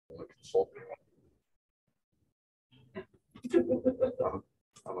consulting.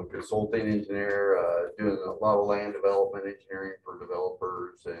 I'm a consulting engineer, doing a lot of land development engineering for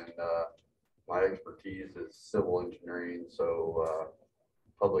developers, and my expertise is civil engineering, so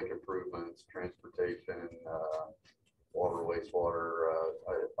public improvements, transportation, water, wastewater.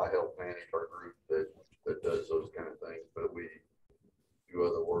 I help manage our group that does those kind of things, but we do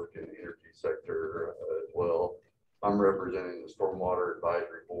other work in the energy sector as well. I'm representing the Stormwater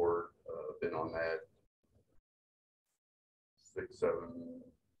Advisory Board. Been on that 6, 7,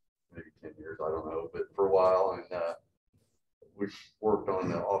 maybe 10 years, I don't know, but for a while, and we've worked on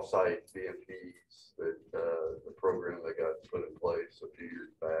the offsite BMPs that the program that got put in place a few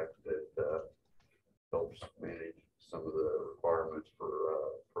years back that helps manage some of the requirements for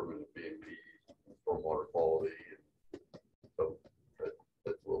permanent BMPs, stormwater quality. And so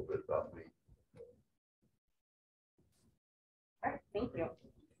that's a little bit about me. All right, thank you.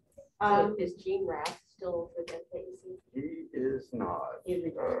 Is Gene Rath still with the vacancy? He is not. He's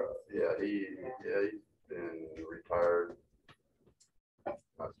retired. He's been retired.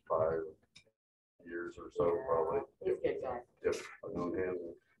 That's 5 years or so, probably. He's a good guy. Yep, I've known him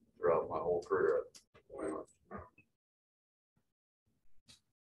throughout my whole career.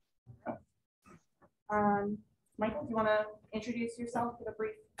 Michael, do you want to introduce yourself with a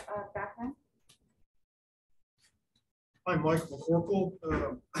brief background? I'm Michael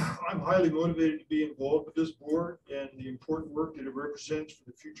McCorkle. I'm highly motivated to be involved with this board and the important work that it represents for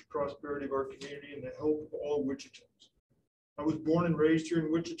the future prosperity of our community and the health of all Wichitans. I was born and raised here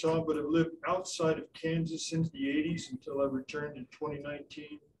in Wichita, but have lived outside of Kansas since the 80s until I returned in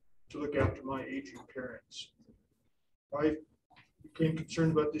 2019 to look after my aging parents. I became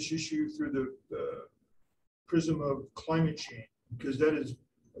concerned about this issue through the prism of climate change, because that is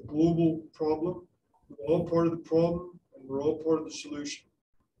a global problem. We're all part of the problem, and we're all part of the solution.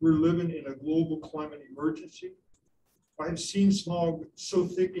 We're living in a global climate emergency. I have seen smog so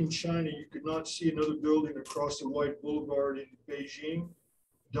thick in China you could not see another building across the White Boulevard in Beijing,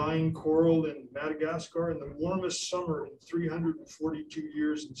 dying coral in Madagascar, and the warmest summer in 342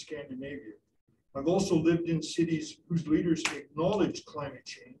 years in Scandinavia. I've also lived in cities whose leaders acknowledge climate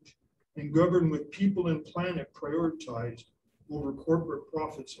change and govern with people and planet prioritized over corporate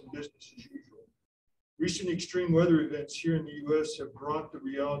profits and business as usual. Recent extreme weather events here in the U.S. have brought the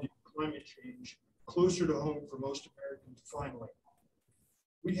reality of climate change closer to home for most Americans finally.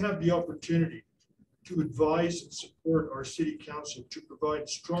 We have the opportunity to advise and support our city council to provide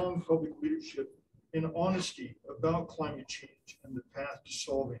strong public leadership and honesty about climate change and the path to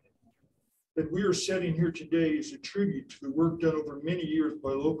solving it. That we are setting here today is a tribute to the work done over many years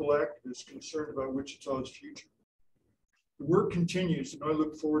by local activists concerned about Wichita's future. The work continues, and I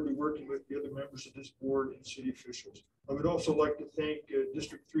look forward to working with the other members of this board and city officials. I would also like to thank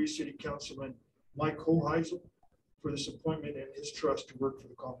District 3 City Councilman Mike Hoheisel for this appointment and his trust to work for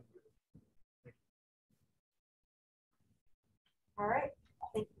the common good. All right,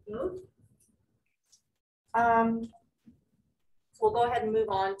 thank you both. So we'll go ahead and move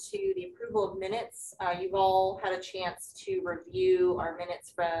on to the approval of minutes. You've all had a chance to review our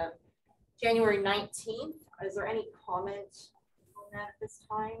minutes from January 19th. Is there any comment on that at this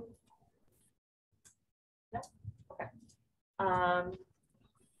time? No? Okay.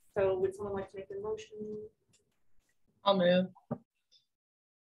 So would someone like to make a motion? I'll move.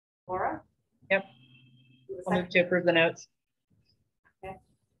 Laura? Yep. I'll move to approve the notes. Okay.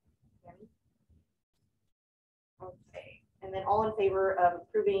 Okay. And then all in favor of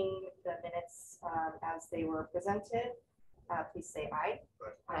approving the minutes as they were presented, please say aye.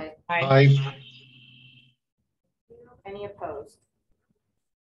 Aye. Aye. Any opposed?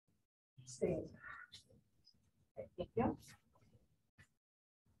 Stay. Okay, thank you.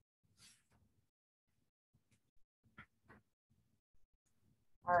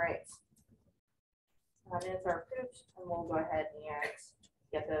 All right. Minutes are approved, and we'll go ahead and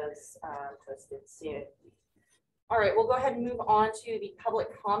get those posted soon. All right, we'll go ahead and move on to the public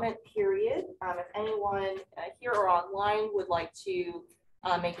comment period. If anyone here or online would like to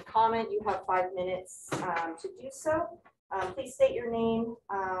make a comment, you have 5 minutes to do so. Please state your name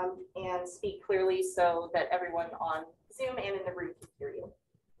and speak clearly so that everyone on Zoom and in the room can hear you.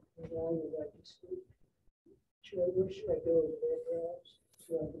 Where should I go over there, perhaps,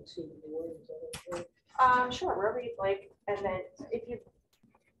 so I can see the board? Is that okay? Sure, wherever you'd like. And then if you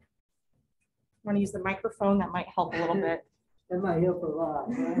want to use the microphone, that might help a little bit. That might help a lot,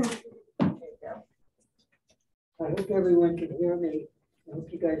 right? I hope everyone can hear me. I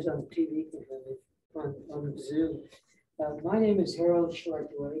hope you guys on TV can hear me on Zoom. My name is Harold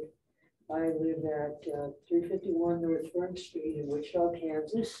Shortwood. I live at 351 North Front Street in Wichita,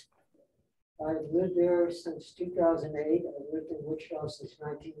 Kansas. I've lived there since 2008. I've lived in Wichita since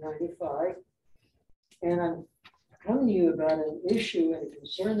 1995. And I'm telling you about an issue and a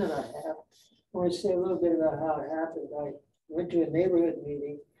concern that I have. I want to say a little bit about how it happened. I went to a neighborhood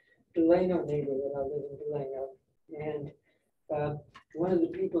meeting, Delano neighborhood. I live in Delano. And one of the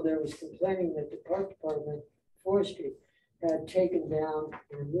people there was complaining that the park department, forestry, had taken down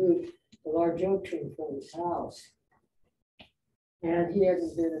and removed a large oak tree in front of his house. And he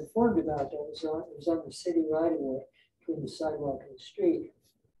hadn't been informed about that. It was on the city right away between the sidewalk and the street.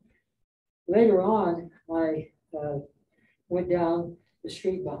 Later on, I went down the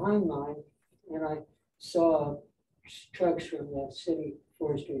street behind mine and I saw trucks from the city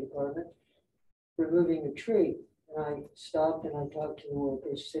forestry department removing a tree. And I stopped and I talked to the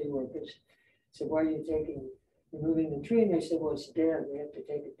workers, city workers. I said, why are you removing the tree? And they said, well, it's dead. We have to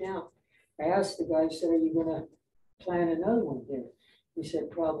take it down. I asked the guy, I said, are you going to plant another one here? He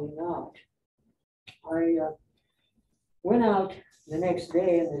said, probably not. I went out the next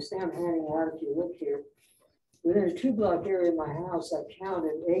day, and this I'm handing out if you look here. Within a 2-block area of my house, I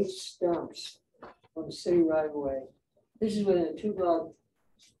counted 8 stumps on the city right away. This is within a 2-block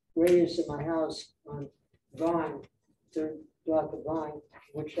radius of my house on Vine, 3rd block of Vine,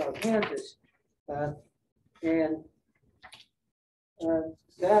 Wichita, Kansas.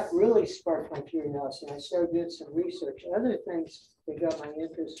 That really sparked my curiosity. I started doing some research. Other things that got my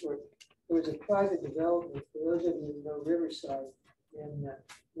interest were, there was a private development, for those of you who know Riverside, in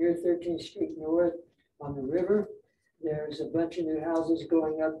near 13th Street North on the river. There's a bunch of new houses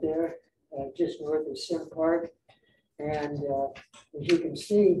going up there, just north of Sim Park. And as you can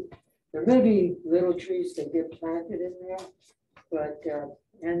see, there may be little trees that get planted in there, but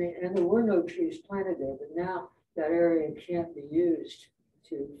and there were no trees planted there, but now that area can't be used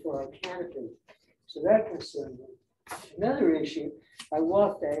for a canopy. So that concerned me. Another issue, I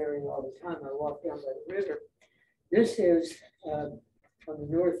walk that area all the time. I walk down by the river. This is on the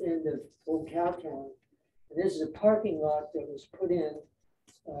north end of Old Cowtown. And this is a parking lot that was put in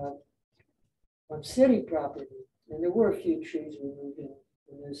on city property. And there were a few trees removed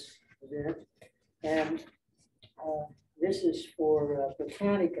in this event. And this is for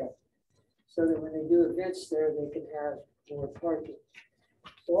Botanica, so that when they do events there, they can have more parking.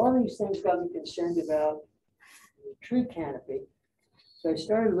 So all these things got me concerned about the tree canopy. So I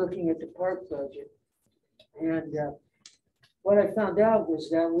started looking at the park budget. And what I found out was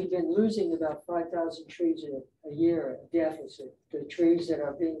that we've been losing about 5,000 trees a year, a deficit. The trees that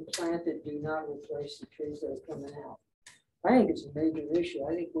are being planted do not replace the trees that are coming out. I think it's a major issue.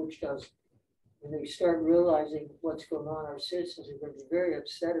 I think Wichita's, when they start realizing what's going on, our citizens are going to be very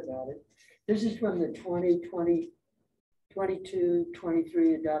upset about it. This is from the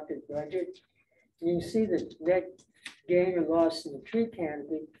 22-23 adopted budget. And you can see the net gain or loss in the tree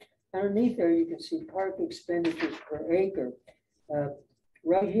canopy. Underneath there, you can see park expenditures per acre.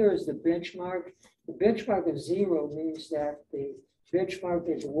 Right here is the benchmark. The benchmark of 0 means that the benchmark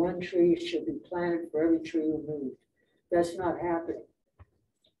is 1 tree should be planted for every tree removed. That's not happening.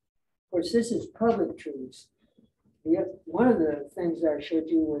 Of course, this is public trees. One of the things that I showed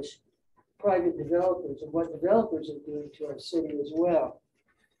you was private developers and what developers are doing to our city as well.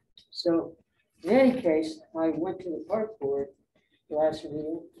 So in any case, I went to the park board last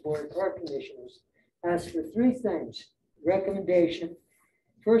meeting, board of park commissioners, asked for 3 things. Recommendation,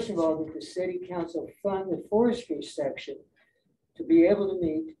 first of all, that the city council fund the forestry section to be able to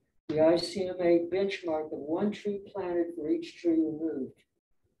meet the ICMA benchmark of 1 tree planted for each tree removed.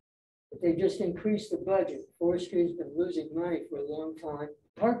 But they just increased the budget. Forestry has been losing money for a long time.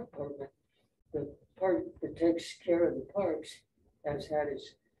 Park department, the part that takes care of the parks, has had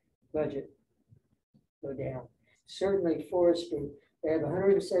its budget go down. Certainly forestry, they have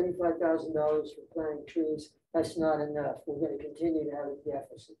 $175,000 for planting trees. That's not enough. We're going to continue to have a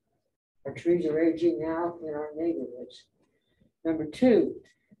deficit. Our trees are aging now in our neighborhoods. Number 2,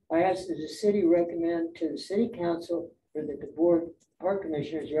 I asked that the city recommend to the city council, or that the board park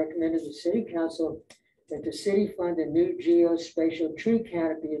commissioners recommended to the city council that the city fund a new geospatial tree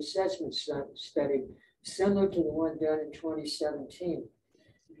canopy assessment study similar to the one done in 2017.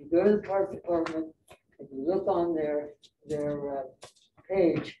 If you go to the park department and you look on their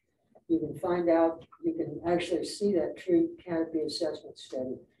page, you can find out, you can actually see that tree canopy assessment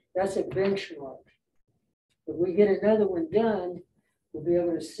study. That's a benchmark. If we get another one done, we'll be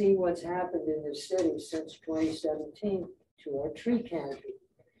able to see what's happened in the city since 2017 to our tree canopy.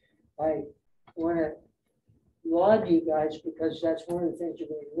 I want to laud you guys because that's one of the things you're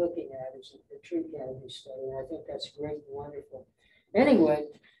going to be looking at is the tree canopy study. And I think that's great and wonderful. Anyway,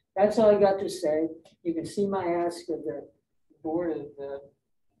 that's all I got to say. You can see my ask of the board of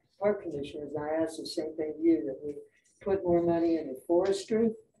park commissioners, and I asked the same thing to you, that we put more money into forestry.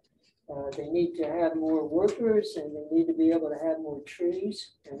 They need to have more workers, and they need to be able to have more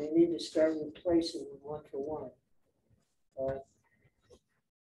trees, and they need to start replacing them one for one.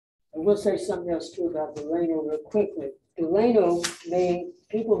 I will say something else too about Delano real quickly. Delano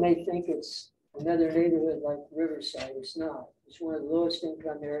people may think it's another neighborhood like Riverside. It's not. It's one of the lowest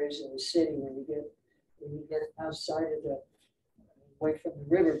income areas in the city when you get outside of away from the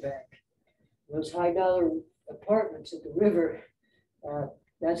riverbank. Those high dollar apartments at the river,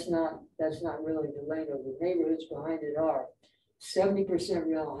 that's not really Delano. The neighborhoods behind it are 70%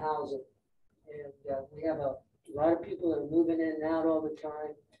 rental housing. And we have a lot of people that are moving in and out all the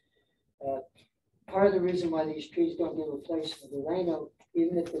time. Part of the reason why these trees don't get replaced in Delano,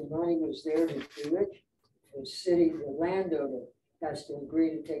 even if the money was there to do it, the city, the landowner has to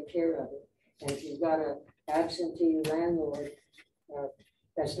agree to take care of it. And if you've got an absentee landlord,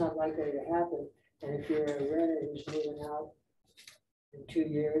 that's not likely to happen. And if you're a renter who's moving out in 2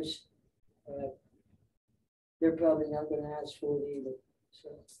 years, they're probably not going to ask for it either. So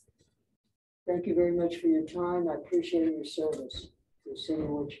thank you very much for your time. I appreciate your service to the city of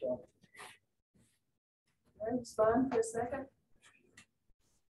Wichita. Respond for a second.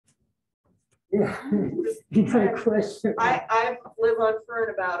 Yeah, you had a question. I live on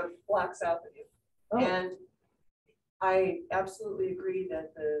Fern about a block south of you. Oh. And I absolutely agree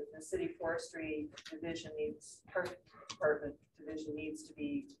that the city forestry division park department division needs to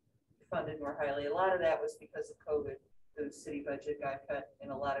be funded more highly. A lot of that was because of COVID. The city budget got cut in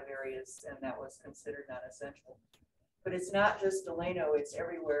a lot of areas, and that was considered non-essential. But it's not just Delano, it's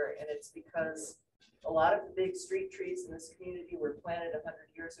everywhere, and it's because a lot of the big street trees in this community were planted 100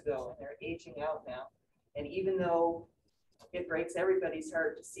 years ago, and they're aging out now. And even though it breaks everybody's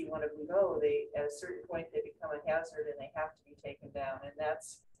heart to see one of them go, at a certain point they become a hazard and they have to be taken down. And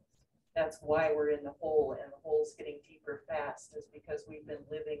that's why we're in the hole, and the hole's getting deeper fast, is because we've been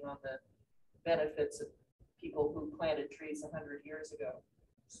living on the benefits of people who planted trees 100 years ago.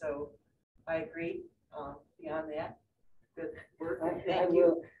 So I agree. Beyond that, good work. Thank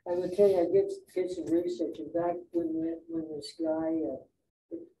you. I will tell you, I did some research, and back when this guy,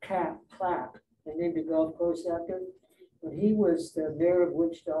 Clapp, they named the golf course after him, when he was the mayor of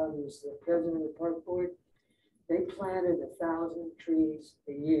Wichita, he was the president of the park board, they planted 1,000 trees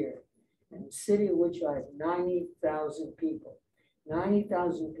a year. And the city of Wichita had 90,000 people.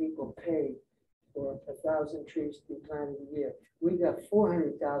 90,000 people paid for 1,000 trees to be planted a year. We've got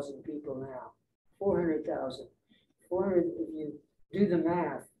 400,000 people now. 400,000. 400, if you do the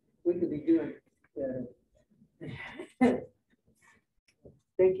math, we could be doing better.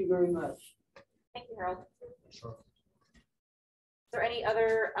 Thank you very much. Thank you, Harold. Sure. Is there any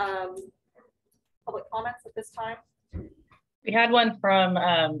other public comments at this time? We had one from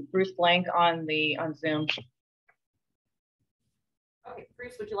Bruce Blank on Zoom. Okay,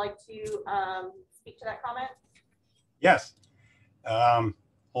 Bruce, would you like to speak to that comment? Yes. Hold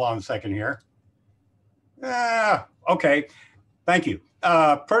on a second here. Okay. Thank you.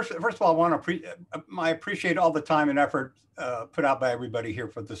 First of all, I appreciate all the time and effort put out by everybody here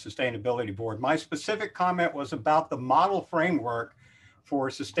for the Sustainability Board. My specific comment was about the model framework for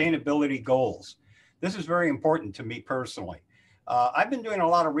sustainability goals. This is very important to me personally. I've been doing a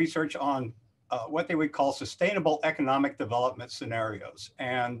lot of research on what they would call sustainable economic development scenarios.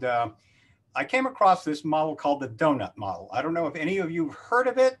 And I came across this model called the donut model. I don't know if any of you have heard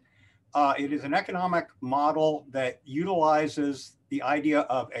of it. It is an economic model that utilizes the idea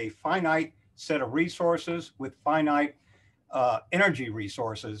of a finite set of resources with finite energy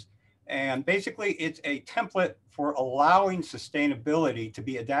resources. And basically, it's a template for allowing sustainability to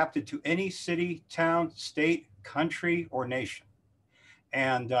be adapted to any city, town, state, country, or nation.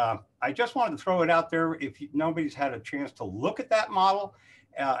 And I just wanted to throw it out there if nobody's had a chance to look at that model,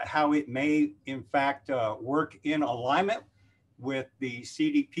 how it may, in fact, work in alignment with the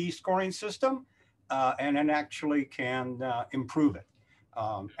CDP scoring system, and then actually can improve it.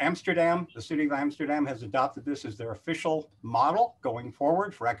 Amsterdam, the city of Amsterdam has adopted this as their official model going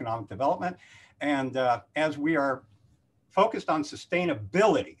forward for economic development. And as we are focused on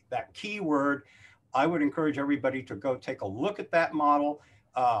sustainability, that key word, I would encourage everybody to go take a look at that model,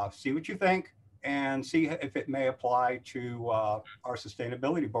 see what you think, and see if it may apply to our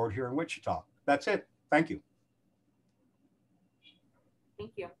sustainability board here in Wichita. That's it. Thank you.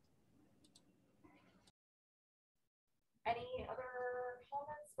 Thank you. Any other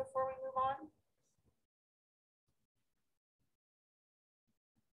comments before we move on?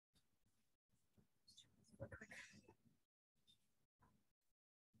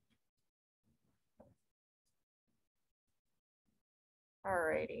 All right.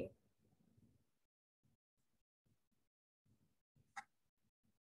 Alrighty.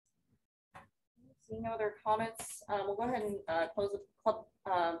 Seeing no other comments, we'll go ahead and close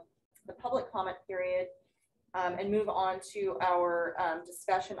the public comment period and move on to our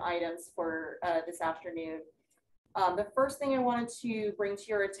discussion items for this afternoon. The first thing I wanted to bring to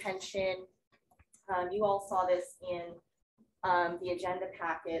your attention, you all saw this in the agenda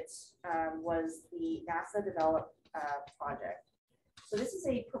packet, was the NASA Develop project. So this is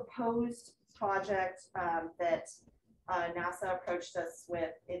a proposed project that NASA approached us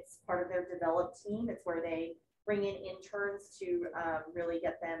with. It's part of their Develop team. It's where they bring in interns to really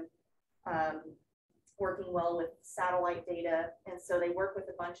get them working well with satellite data. And so they work with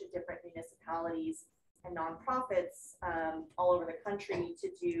a bunch of different municipalities and nonprofits all over the country to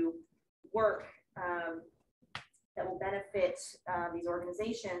do work that will benefit these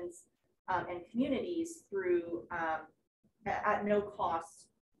organizations and communities through at no cost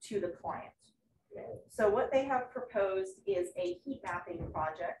to the client. So what they have proposed is a heat mapping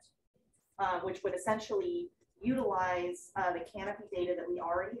project, which would essentially utilize the canopy data that we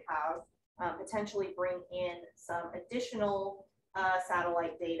already have, potentially bring in some additional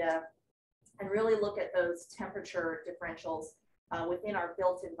satellite data, and really look at those temperature differentials within our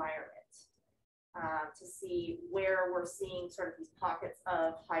built environment to see where we're seeing sort of these pockets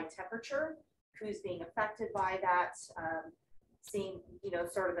of high temperature, who's being affected by that, seeing, you know,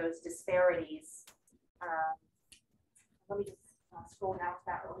 sort of those disparities. Let me just scroll down to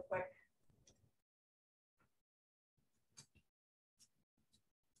that really quick.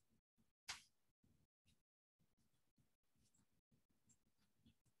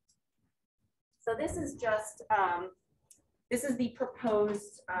 So this is just, this is the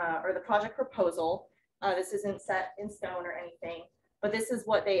proposed, or the project proposal. This isn't set in stone or anything, but this is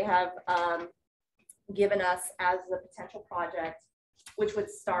what they have given us as the potential project, which would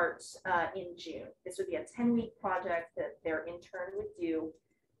start in June. This would be a 10-week project that their intern would do.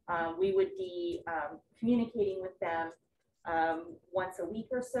 We would be communicating with them once a week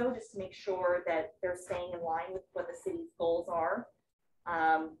or so, just to make sure that they're staying in line with what the city's goals are.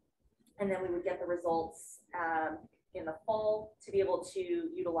 And then we would get the results in the fall to be able to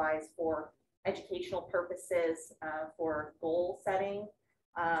utilize for educational purposes, for goal setting,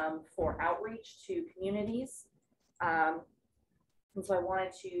 for outreach to communities. And so I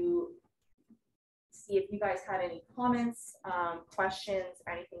wanted to see if you guys had any comments, questions,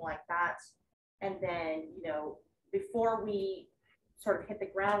 anything like that. And then, you know, before we sort of hit the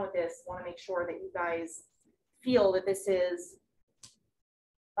ground with this, want to make sure that you guys feel that this is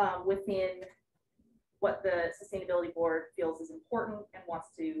within what the Sustainability Board feels is important and wants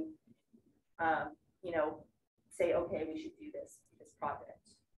to, you know, say, okay, we should do this project.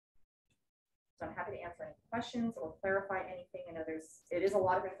 So I'm happy to answer any questions or clarify anything. I know it is a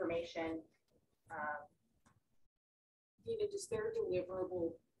lot of information. Does their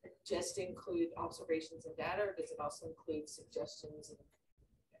deliverable just include observations and data, or does it also include suggestions and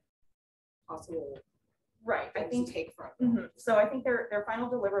possible Right, I think take from? So I think their final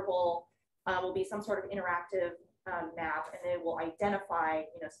deliverable will be some sort of interactive map, and they will identify,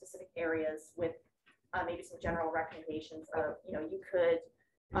 you know, specific areas with maybe some general recommendations of, you know, you could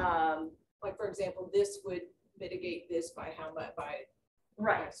like, for example, this would mitigate this by how much, by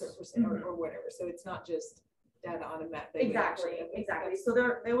right, a certain percent or whatever. So it's not just data on a map. Exactly. So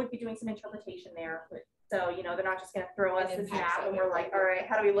they would be doing some interpretation there. So, you know, they're not just going to throw us this map and we're like, all right,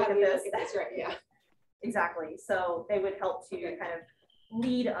 how do we look at this? Right, yeah. Exactly. So they would help to kind of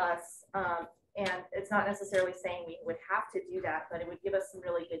lead us. And it's not necessarily saying we would have to do that, but it would give us some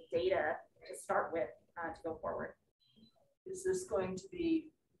really good data to start with to go forward. Is this going to be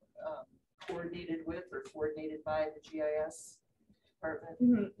coordinated with or coordinated by the GIS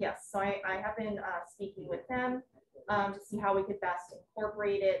department? Yes. So I have been speaking with them to see how we could best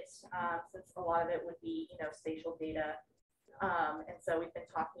incorporate it, since a lot of it would be, you know, spatial data. And so we've been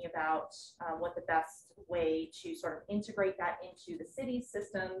talking about what the best way to sort of integrate that into the city's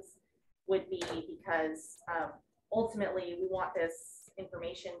systems would be, because ultimately we want this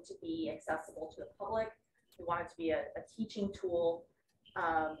information to be accessible to the public. We want it to be a teaching tool.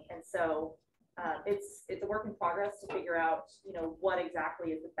 And so it's a work in progress to figure out, you know, what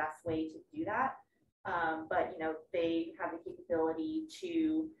exactly is the best way to do that. But, you know, they have the capability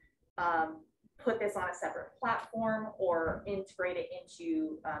to put this on a separate platform or integrate it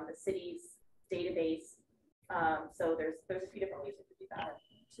into the city's database. So there's a few different ways to do that.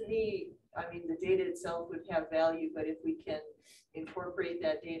 To me, I mean, the data itself would have value, but if we can incorporate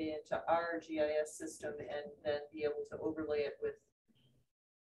that data into our GIS system and then be able to overlay it with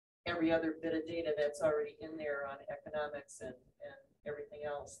every other bit of data that's already in there on economics and everything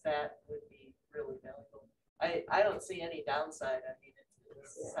else, that would be really valuable. I don't see any downside. I mean, it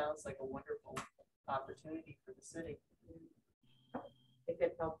sounds like a wonderful opportunity for the city. It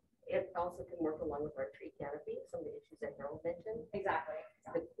could help, it also can work along with our tree canopy, some of the issues that Harold mentioned. Exactly.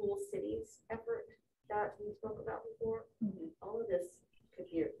 The cool cities effort that we spoke about before, all of this could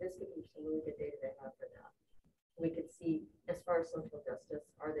be some really good data to have for that. We could see, as far as social justice,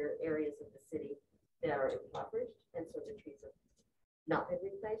 are there areas of the city that are impoverished, and so the trees have not been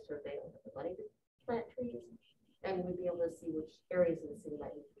replaced, or they don't have the money to plant trees, and we'd be able to see which areas of the city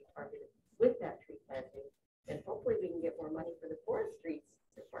might need to be targeted with that tree planting, and hopefully we can get more money for the forestry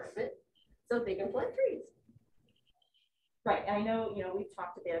department so they can plant trees. Right, and I know, we've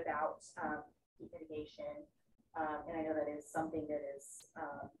talked a bit about mitigation, and I know that is something that is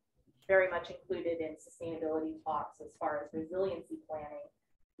very much included in sustainability talks as far as resiliency planning.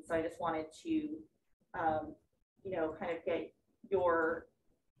 And so I just wanted to, kind of get your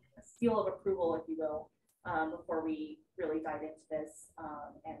seal of approval, if you will, before we really dive into this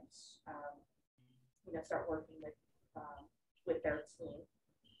and start working with their team.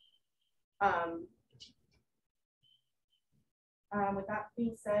 With that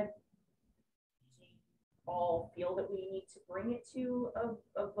being said, do you all feel that we need to bring it to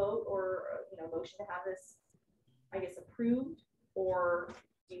a vote or motion to have this, I guess, approved, or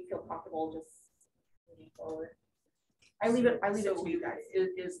do you feel comfortable just moving forward? I leave it to you guys.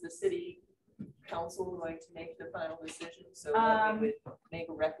 Is the city council going to make the final decision? So that we would make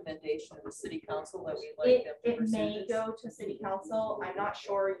a recommendation to the city council that we'd like them to It pursue may this? go to city council. I'm not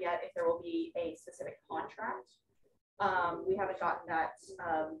sure yet if there will be a specific contract. We haven't gotten that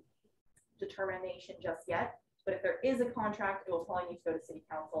determination just yet, but if there is a contract, it will probably need to go to city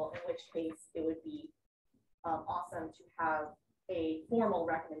council, in which case it would be awesome to have a formal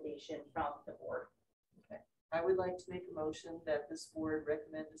recommendation from the board. Okay. I would like to make a motion that this board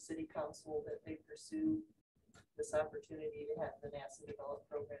recommend to city council that they pursue this opportunity to have the NASA Develop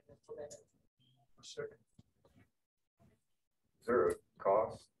program implemented. A second. Is there a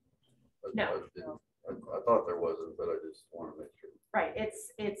cost? No. I thought there wasn't, but I just want to make sure. Right,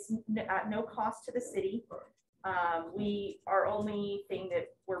 it's at no cost to the city. Our only thing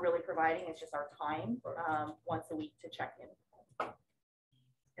that we're really providing is just our time, once a week to check in.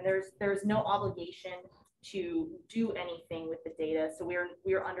 And there's no obligation to do anything with the data, so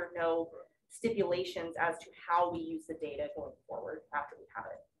we're under no stipulations as to how we use the data going forward after we have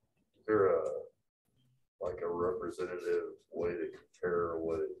it. Is there a representative way to compare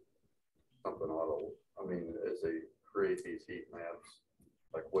what something as they create these heat maps,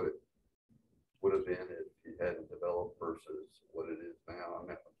 like what it would have been if you hadn't developed versus what it is now?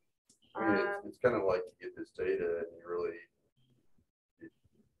 It's kind of like you get this data and you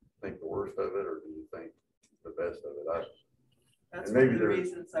think the worst of it, or do you think the best of it? That's one of the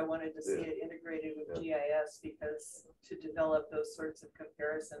reasons I wanted to see it integrated with GIS, because to develop those sorts of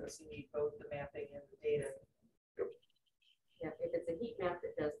comparisons, you need both the mapping and the data. Yeah, if it's a heat map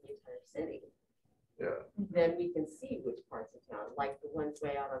that does the entire city, then we can see which parts of town, like the ones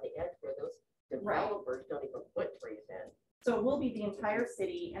way out on the edge where those developers don't even put trees in. So it will be the entire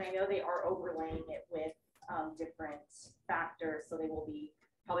city, and I know they are overlaying it with different factors. So they will be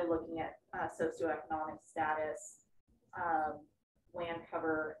probably looking at socioeconomic status, land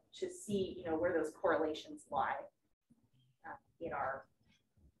cover, to see where those correlations lie in our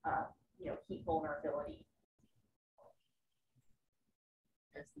heat vulnerability.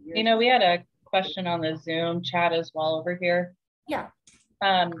 We had a question on the Zoom chat as well over here. Yeah.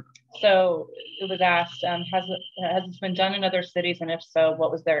 So it was asked, has this been done in other cities? And if so,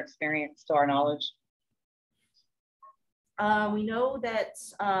 what was their experience to our knowledge? We know that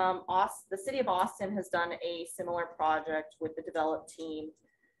the city of Austin has done a similar project with the Develop team.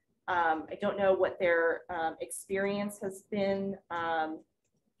 I don't know what their experience has been.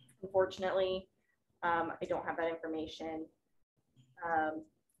 Unfortunately, I don't have that information.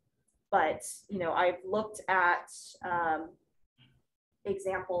 But I've looked at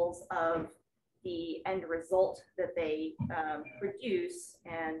examples of the end result that they produce,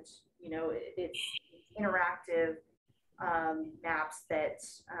 and it's interactive maps that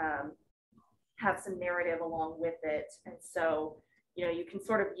have some narrative along with it, and so you can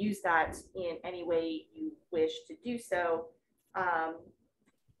sort of use that in any way you wish to do so.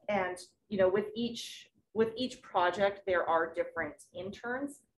 And with each project there are different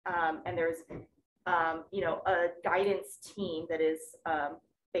interns, and there's a guidance team that is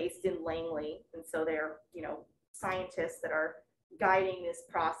based in Langley, and so they're scientists that are guiding this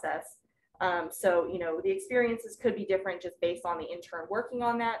process. So the experiences could be different just based on the intern working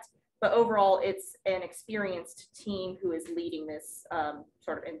on that, but overall, it's an experienced team who is leading this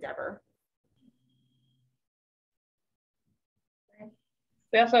sort of endeavor.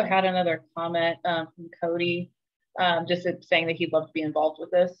 We also had another comment from Cody, just saying that he'd love to be involved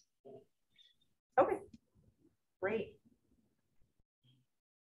with this. Okay, great.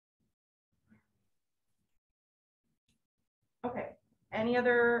 Okay, any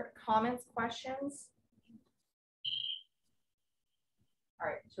other comments, questions? All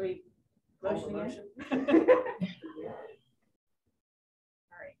right, should we motion again? All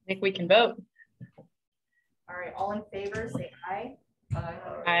right. I think we can vote. All right, all in favor, say aye.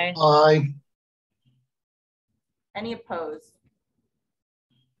 Aye. Aye. Any opposed?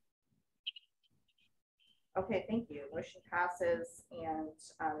 Okay, thank you. Motion passes, and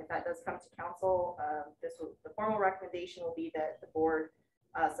if that does come to council, the formal recommendation will be that the board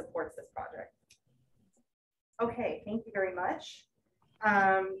supports this project. Okay, thank you very much.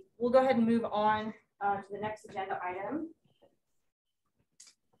 We'll go ahead and move on to the next agenda item.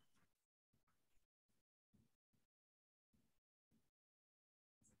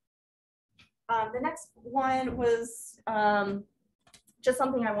 The next one was just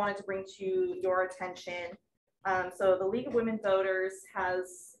something I wanted to bring to your attention. So the League of Women Voters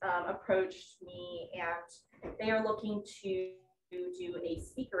has approached me, and they are looking to do a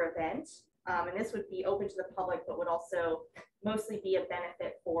speaker event. And this would be open to the public, but would also mostly be a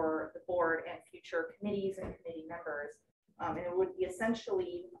benefit for the board and future committees and committee members. And it would be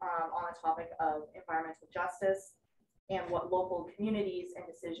essentially on the topic of environmental justice and what local communities and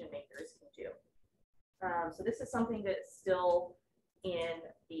decision makers can do. So this is something that's still in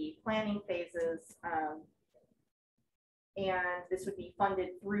the planning phases, and this would be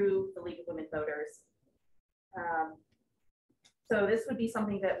funded through the League of Women Voters. So this would be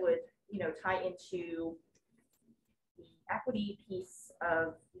something that would, tie into the equity piece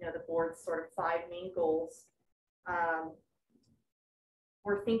of, the board's sort of 5 main goals.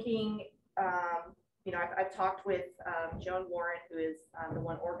 We're thinking, I've talked with Joan Warren, who is the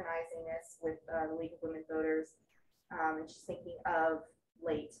one organizing this with the League of Women Voters, and she's thinking of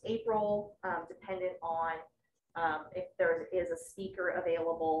late April, dependent on if there is a speaker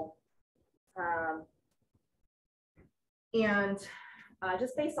available. And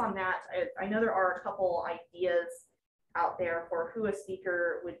just based on that, I know there are a couple ideas out there for who a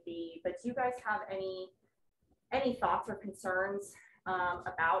speaker would be, but do you guys have any thoughts or concerns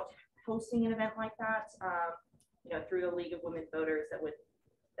about hosting an event like that, through the League of Women Voters that would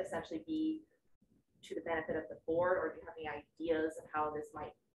essentially be to the benefit of the board, or do you have any ideas of how this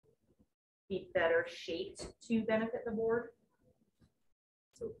might be better shaped to benefit the board?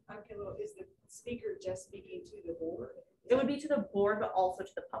 So, is the speaker just speaking to the board? It would be to the board, but also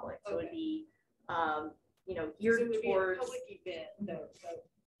to the public. So it would be, geared So it would be a towards public event. No.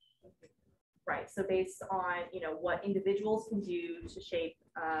 Right. So based on, what individuals can do to shape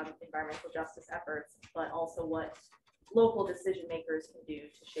environmental justice efforts, but also what local decision makers can do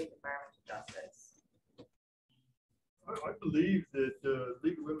to shape environmental justice. I believe that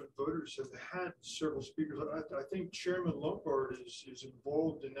League of Women Voters have had several speakers. I think Chairman Lombard is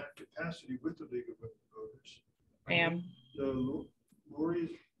involved in that capacity with the League of Women Voters. Lori's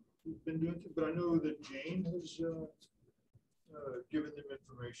been doing it, but I know that Jane has given them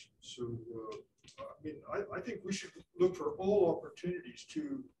information. So, I think we should look for all opportunities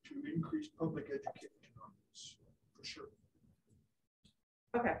to increase public education on this, for sure.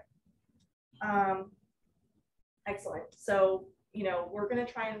 Okay. Excellent. So, we're going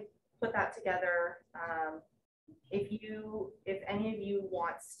to try and put that together. If any of you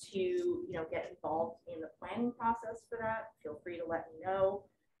wants to, get involved in the planning process for that, feel free to let me know.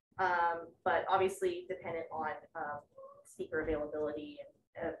 But obviously dependent on speaker availability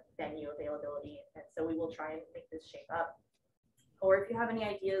and venue availability. And so we will try and make this shape up. Or if you have any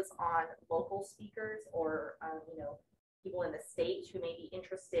ideas on local speakers or, people in the state who may be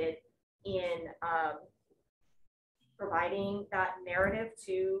interested in providing that narrative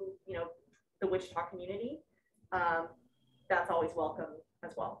to, the Wichita community, that's always welcome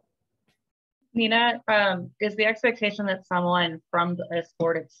as well. Nina, is the expectation that someone from this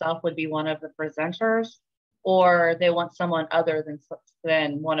board itself would be one of the presenters, or they want someone other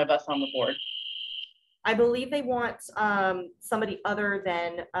than one of us on the board? I believe they want somebody other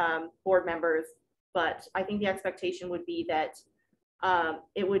than board members, but I think the expectation would be that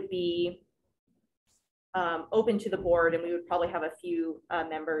it would be open to the board, and we would probably have a few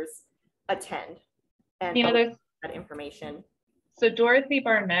members attend and that information. So Dorothy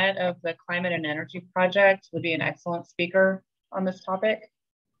Barnett of the Climate and Energy Project would be an excellent speaker on this topic.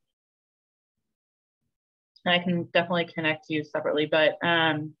 And I can definitely connect you separately, but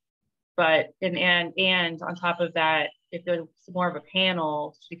But, and on top of that, if there's more of a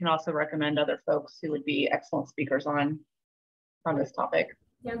panel, she can also recommend other folks who would be excellent speakers on this topic.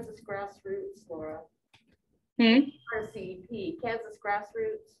 Kansas Grassroots, Laura. Hmm? RCEP, Kansas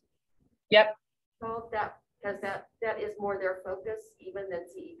Grassroots. Yep. So that, because that is more their focus even than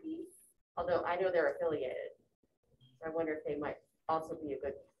CEP, although I know they're affiliated. I wonder if they might also be a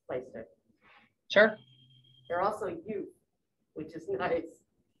good place to. Sure. They're also youth, which is nice.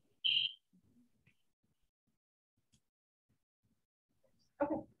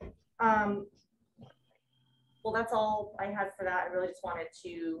 Well, that's all I had for that. I really just wanted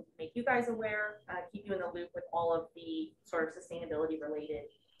to make you guys aware, keep you in the loop with all of the sort of sustainability related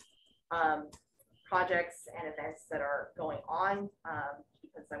projects and events that are going on,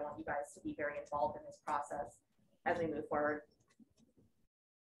 because I want you guys to be very involved in this process as we move forward.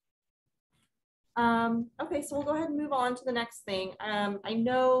 Okay, so we'll go ahead and move on to the next thing. I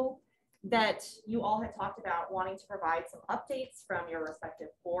know that you all had talked about wanting to provide some updates from your respective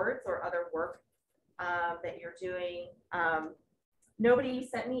boards or other work that you're doing. Nobody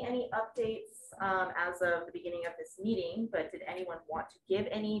sent me any updates as of the beginning of this meeting, but did anyone want to give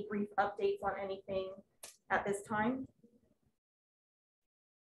any brief updates on anything at this time?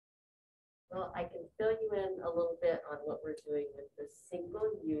 Well, I can fill you in a little bit on what we're doing with the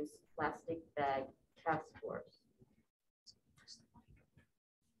single-use plastic bag task force.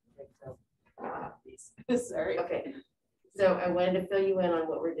 Sorry. Okay, so I wanted to fill you in on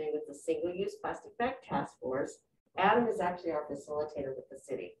what we're doing with the single-use plastic bag task force. Adam is actually our facilitator with the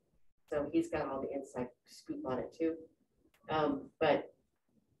city, so he's got all the inside scoop on it too. But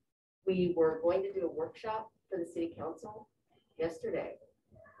we were going to do a workshop for the city council yesterday,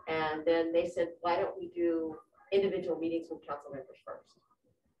 and then they said, why don't we do individual meetings with council members first?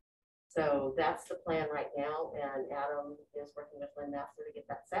 So that's the plan right now, and Adam is working with Lynn Master to get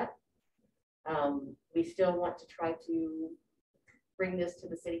that set. We still want to try to bring this to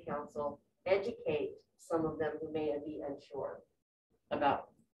the city council, educate some of them who may be unsure about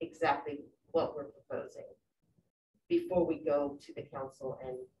exactly what we're proposing before we go to the council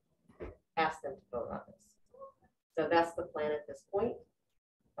and ask them to vote on this. So that's the plan at this point.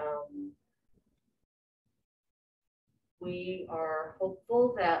 We are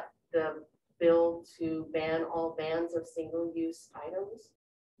hopeful that the bill to ban all bans of single-use items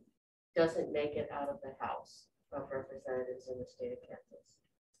doesn't make it out of the House of Representatives in the state of Kansas.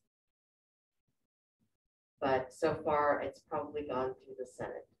 But so far, it's probably gone through the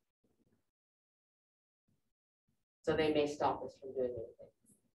Senate. So they may stop us from doing anything.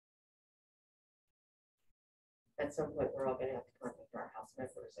 At some point, we're all going to have to contact our House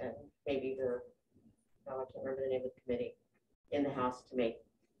members and maybe I can't remember the name of the committee in the House to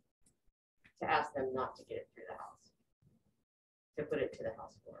ask them not to get it through the House, to put it to the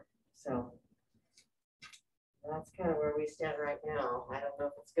House floor. So that's kind of where we stand right now. I don't know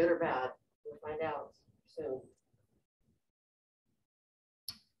if it's good or bad. We'll find out soon.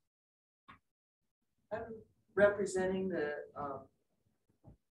 I'm representing the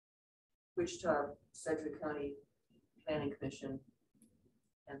Wichita Sedgwick County Planning Commission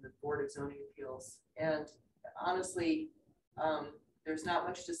and the Board of Zoning Appeals. And honestly, there's not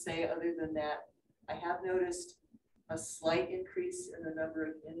much to say other than that I have noticed a slight increase in the number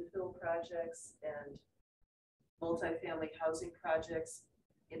of infill projects and multifamily housing projects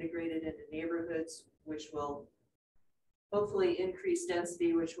integrated into neighborhoods, which will hopefully increase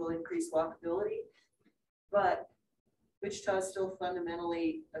density, which will increase walkability. But Wichita is still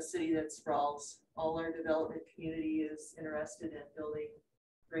fundamentally a city that sprawls. All our development community is interested in building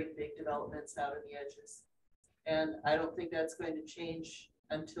great big developments out on the edges. And I don't think that's going to change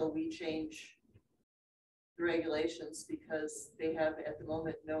until we change the regulations, because they have at the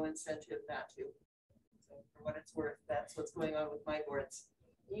moment no incentive not to. So for what it's worth, that's what's going on with my boards.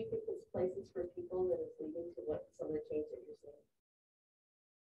 Do you think it's places for people that is leading to what some of the change that you're seeing?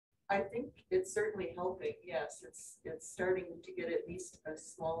 I think it's certainly helping. Yes, it's starting to get at least a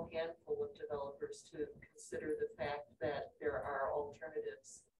small handful of developers to consider the fact that there are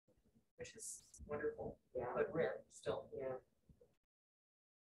alternatives, which is wonderful, Yeah. but rare still. Yeah.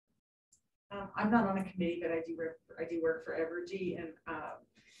 I'm not on a committee, but I do work for Evergy, and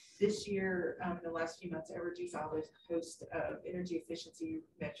this year, in the last few months, Evergy filed a host of energy efficiency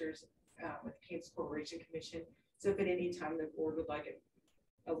measures with the Kansas Corporation Commission. So if at any time the board would like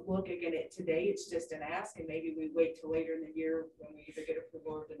a look again at today, it's just an ask, and maybe we wait till later in the year when we either get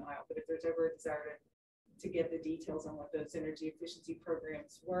approval or denial. But if there's ever a desire to get the details on what those energy efficiency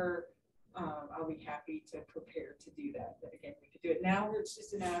programs were, I'll be happy to prepare to do that. But again, we could do it now, or it's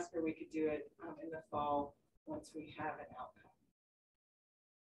just an ask, or we could do it in the fall once we have an outcome.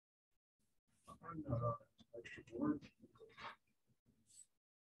 I'm not on the extra board.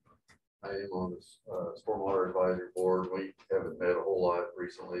 I am on this Stormwater Advisory Board. We haven't met a whole lot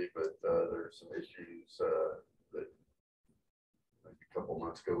recently, but there's some issues that like a couple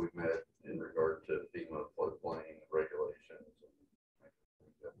months ago we met in regard to FEMA floodplain regulations. And I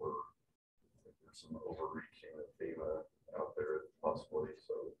think that there's some overreaching of FEMA out there possibly,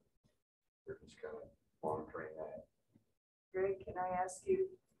 so we're just kind of monitoring that. Greg, can I ask you,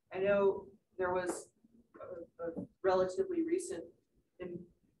 I know there was a relatively recent and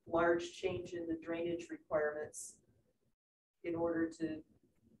large change in the drainage requirements in order to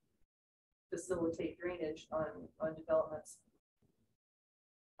facilitate drainage on developments.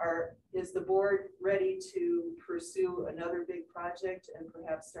 Is the board ready to pursue another big project and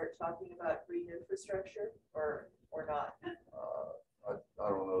perhaps start talking about green infrastructure or not? I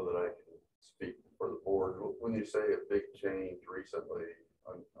don't know that I can speak for the board. When you say a big change recently,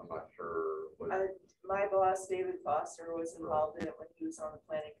 I'm not sure. My boss, David Foster, was involved in it when he was on the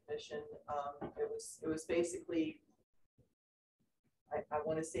planning commission. It was basically, I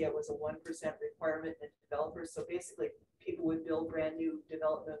want to say it was a 1% requirement in developers. So basically people would build brand new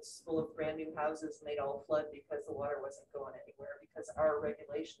developments full of brand new houses and they'd all flood because the water wasn't going anywhere because our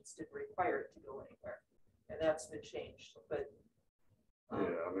regulations didn't require it to go anywhere. And that's been changed, but.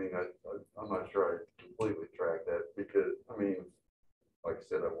 Yeah, I mean, I'm not sure I completely track that because, I mean, like I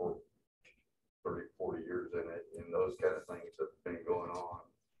said, I worked 30, 40 years in it, and those kind of things have been going on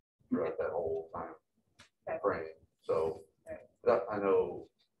throughout that whole time frame. So I know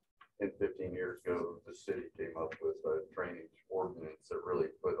in 15 years ago, the city came up with a drainage ordinance that really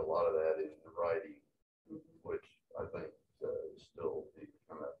put a lot of that in writing, which I think is still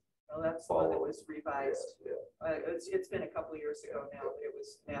kind of. Well, that's the one that was revised. Yeah. It's been a couple of years ago now, but it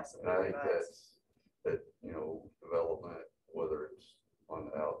was massively And I think revised. that, you know, development, whether it's on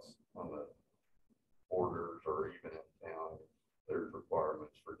the on the borders or even in town, there's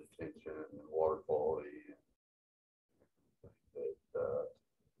requirements for detention and water quality.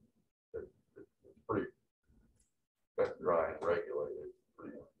 It's pretty cut and dry and regulated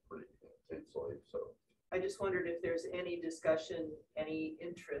pretty intensely. So I just wondered if there's any discussion, any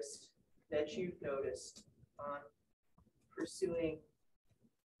interest that you've noticed on pursuing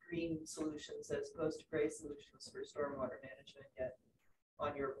green solutions as opposed to gray solutions for stormwater management yet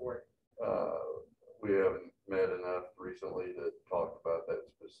on your board. We haven't met enough recently to talk about that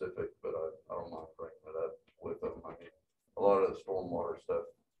specific, but I don't mind bringing it up with them. I mean, a lot of the stormwater stuff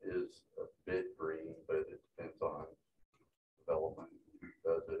is a bit green, but it depends on development, who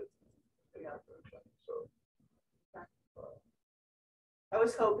does it. Yeah. So I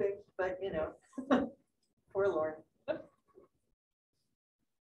was hoping, but you know, forlorn. All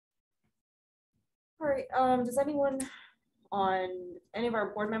right, does anyone on, any of our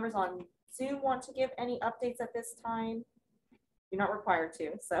board members on Zoom want to give any updates at this time? You're not required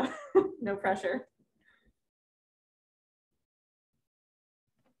to, so no pressure.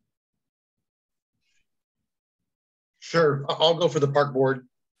 Sure, I'll go for the park board.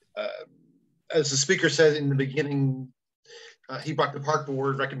 As the speaker said in the beginning, he brought the park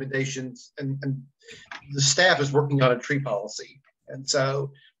board recommendations and the staff is working on a tree policy. And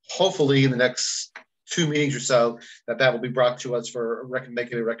so hopefully in the next 2 meetings or so that will be brought to us for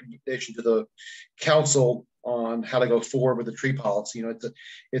making a recommendation to the council on how to go forward with the tree policy. You know,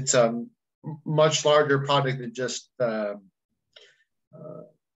 it's a much larger project than just putting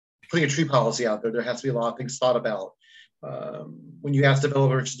a tree policy out there. There has to be a lot of things thought about. When you ask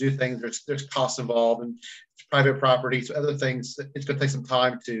developers to do things, there's costs involved and it's private property, so other things. It's going to take some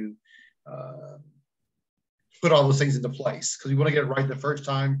time to put all those things into place because we want to get it right the first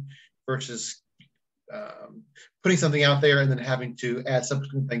time versus putting something out there and then having to add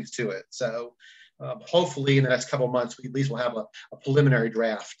subsequent things to it. So hopefully in the next couple of months, we at least will have a preliminary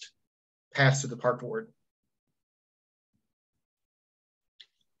draft passed to the park board.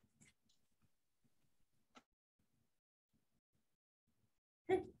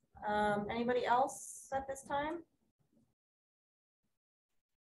 Anybody else at this time?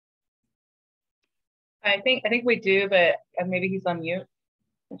 I think we do, but maybe he's on mute.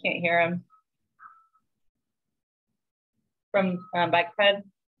 I can't hear him. From Bikeped.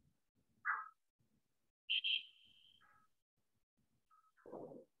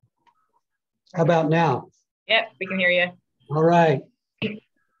 How about now? Yep, we can hear you. All right.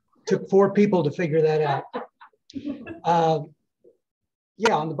 Took 4 people to figure that out.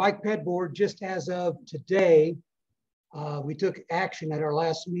 Yeah, on the Bikeped board, just as of today, we took action at our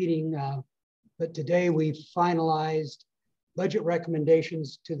last meeting, but today we finalized budget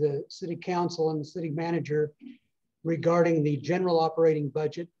recommendations to the city council and the city manager regarding the general operating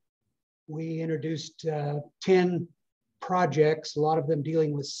budget, we introduced 10 projects, a lot of them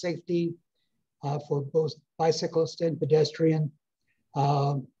dealing with safety for both bicyclist and pedestrian.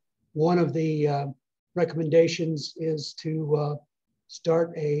 One of the recommendations is to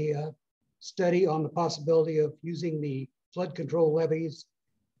start a study on the possibility of using the flood control levees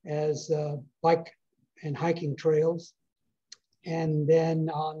as bike and hiking trails. And then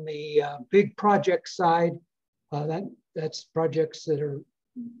on the big project side, that's projects that are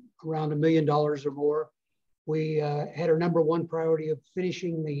around $1 million or more. We had our #1 priority of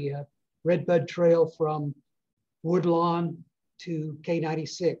finishing the Redbud Trail from Woodlawn to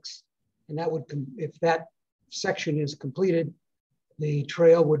K96. And that would, if that section is completed, the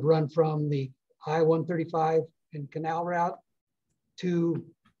trail would run from the I-135 and Canal Route to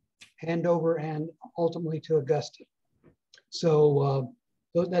Andover and ultimately to Augusta. So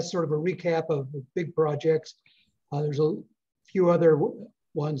that's sort of a recap of the big projects. There's a few other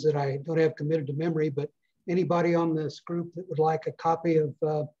ones that I don't have committed to memory, but anybody on this group that would like a copy of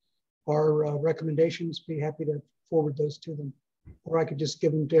our recommendations, be happy to forward those to them, or I could just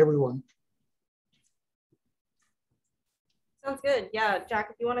give them to everyone. Sounds good. Yeah, Jack,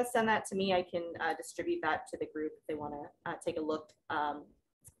 if you want to send that to me, I can distribute that to the group if they want to take a look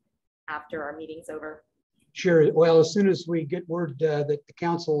after our meeting's over. Sure. Well, as soon as we get word that the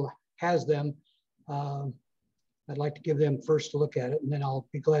council has them, I'd like to give them first to look at it, and then I'll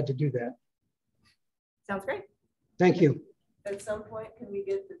be glad to do that. Sounds great. Thank you. At some point, can we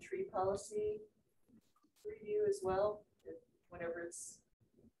get the tree policy review as well? Whenever it's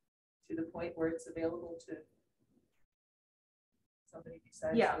to the point where it's available to somebody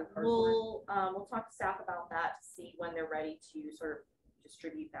besides Yeah, the park board? we'll talk to staff about that to see when they're ready to sort of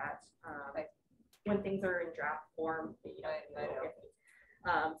distribute that. When things are in draft form, you know, I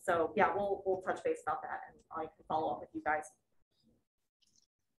know. So yeah, we'll touch base about that, and I can follow up with you guys.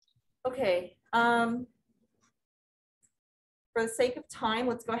 Okay. For the sake of time,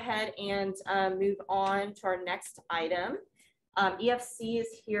 let's go ahead and move on to our next item. EFC is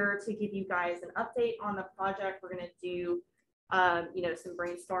here to give you guys an update on the project. We're going to do, you know, some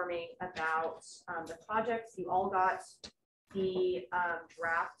brainstorming about the projects. You all got the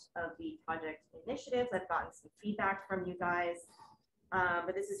draft of the project initiatives. I've gotten some feedback from you guys,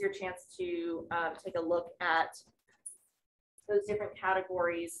 but this is your chance to take a look at those different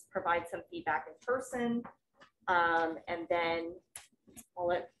categories, provide some feedback in person, and then I'll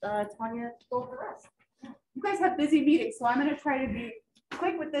let Tanya go over the rest. You guys have busy meetings, so I'm going to try to be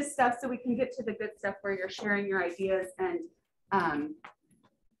quick with this stuff so we can get to the good stuff where you're sharing your ideas and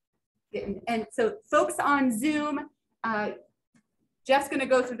so folks on Zoom, Jeff's going to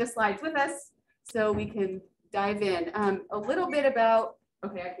go through the slides with us so we can dive in. A little bit about,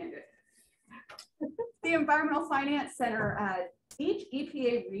 okay, I can't do it. The Environmental Finance Center. Each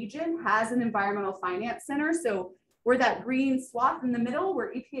EPA region has an Environmental Finance Center. So we're that green swath in the middle.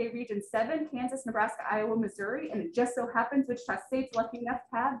 We're EPA Region 7, Kansas, Nebraska, Iowa, Missouri. And it just so happens Wichita State's lucky enough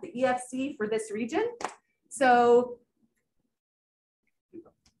to have the EFC for this region. So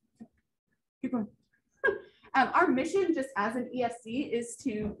keep going. Our mission just as an EFC is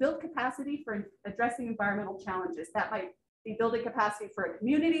to build capacity for addressing environmental challenges. That might be building capacity for a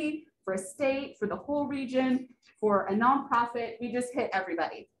community, for a state, for the whole region, for a nonprofit. We just hit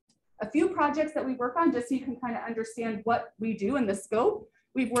everybody. A few projects that we work on, just so you can kind of understand what we do in the scope.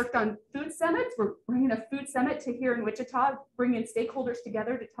 We've worked on food summits. We're bringing a food summit to here in Wichita, bringing stakeholders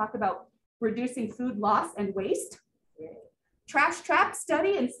together to talk about reducing food loss and waste. Trash trap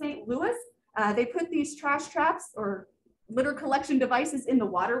study in St. Louis. They put these trash traps or litter collection devices in the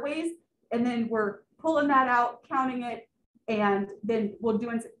waterways, and then we're pulling that out, counting it, and then we'll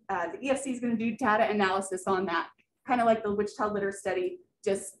do, the EFC is going to do data analysis on that, kind of like the Wichita litter study,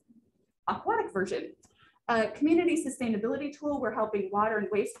 just aquatic version. Community sustainability tool, we're helping water and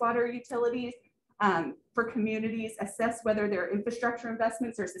wastewater utilities for communities assess whether their infrastructure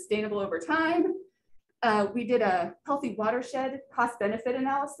investments are sustainable over time. We did a healthy watershed cost benefit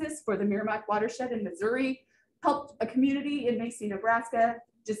analysis for the Merrimack watershed in Missouri, helped a community in Macy, Nebraska,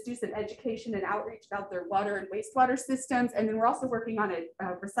 just do some education and outreach about their water and wastewater systems. And then we're also working on a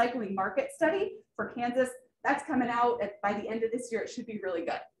recycling market study for Kansas. That's coming out by the end of this year. It should be really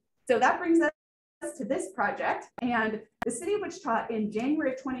good. So that brings us to this project. And the city of Wichita in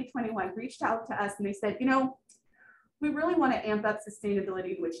January of 2021 reached out to us and they said, you know, we really want to amp up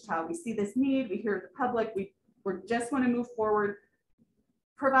sustainability in Wichita. We see this need, we hear the public, we just want to move forward.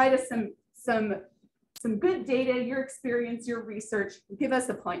 Provide us some good data, your experience, your research, give us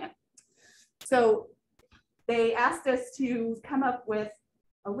a plan. So they asked us to come up with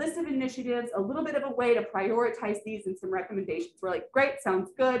a list of initiatives, a little bit of a way to prioritize these and some recommendations. We're like, great, sounds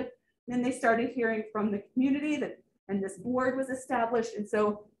good. Then they started hearing from the community and this board was established. And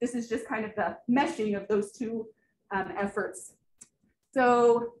so this is just kind of the meshing of those two efforts.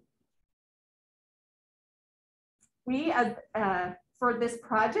 So we, for this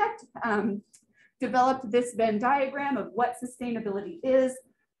project, developed this Venn diagram of what sustainability is.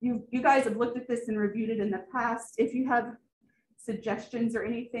 You guys have looked at this and reviewed it in the past. If you have suggestions or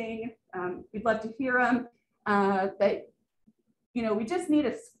anything, we'd love to hear them. But we just need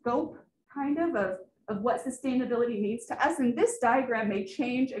a scope kind of what sustainability means to us. And this diagram may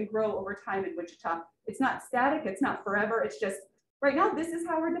change and grow over time in Wichita. It's not static, it's not forever. It's just right now, this is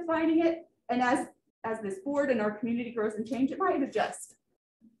how we're defining it. And as this board and our community grows and change, it might adjust.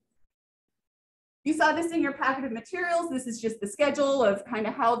 You saw this in your packet of materials. This is just the schedule of kind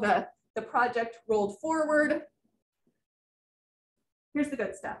of how the project rolled forward. Here's the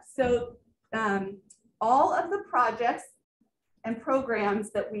good stuff. So all of the projects and programs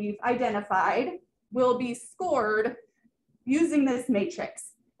that we've identified will be scored using this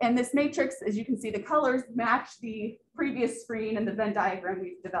matrix. And this matrix, as you can see, the colors match the previous screen and the Venn diagram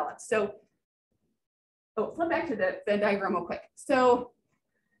we've developed. So, flip back to the Venn diagram real quick. So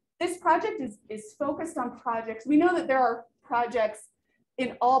this project is focused on projects. We know that there are projects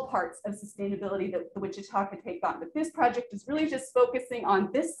in all parts of sustainability that the Wichita could take on, but this project is really just focusing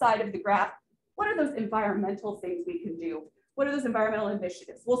on this side of the graph. What are those environmental things we can do? What are those environmental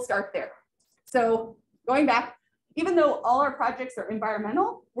initiatives? We'll start there. So going back, even though all our projects are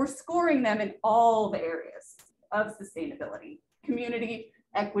environmental, we're scoring them in all the areas of sustainability, community,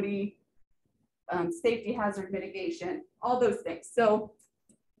 equity, safety hazard mitigation, all those things. So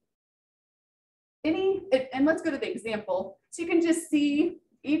and let's go to the example. So you can just see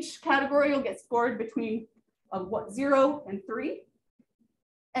each category will get scored between 0 and 3.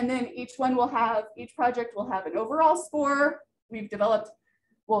 And then each project will have an overall score.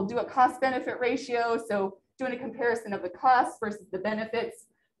 We'll do a cost benefit ratio. So doing a comparison of the costs versus the benefits.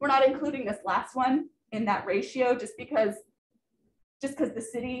 We're not including this last one in that ratio just because the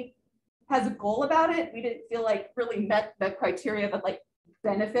city has a goal about it. We didn't feel like really met the criteria of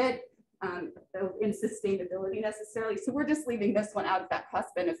benefit in sustainability necessarily. So we're just leaving this one out of that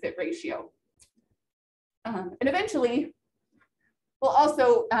cost benefit ratio. And eventually we'll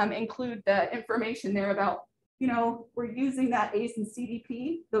also include the information there about, we're using that ACE and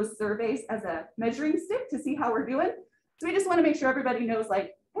CDP, those surveys as a measuring stick to see how we're doing. So we just want to make sure everybody knows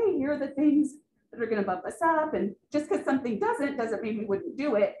hey, here are the things that are going to bump us up. And just because something doesn't mean we wouldn't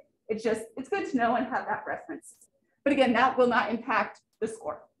do it. It's good to know and have that reference. But again, that will not impact the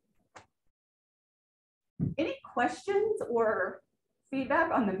score. Any questions or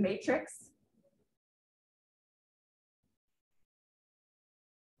feedback on the matrix?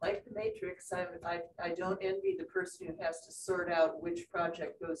 Like the matrix, I don't envy the person who has to sort out which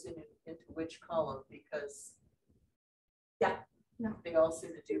project goes into which column because they all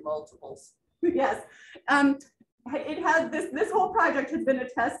seem to do multiples. Yes. It has this whole project has been a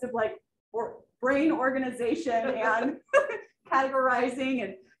test of brain organization and categorizing,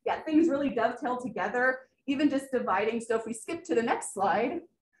 and things really dovetail together, even just dividing. So if we skip to the next slide,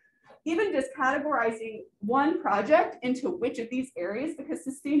 even just categorizing one project into which of these areas, because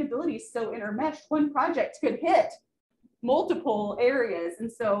sustainability is so intermeshed, one project could hit multiple areas.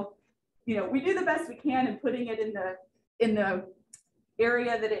 And so, we do the best we can in putting it in the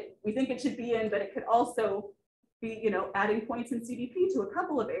area that we think it should be in, but it could also be, adding points in CDP to a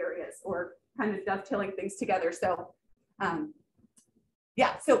couple of areas or kind of dovetailing things together. So,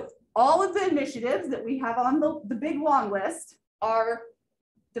 so all of the initiatives that we have on the big long list are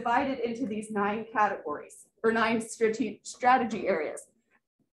divided into these 9 categories or 9 strategy areas.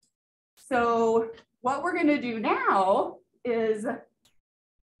 So what we're going to do now is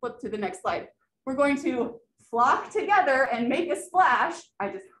flip to the next slide. We're going to flock together and make a splash. I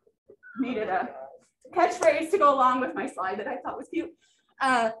just needed a catchphrase to go along with my slide that I thought was cute.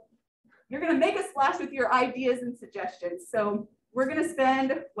 You're going to make a splash with your ideas and suggestions. So we're going to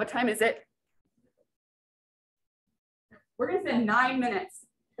spend, what time is it? We're going to spend 9 minutes.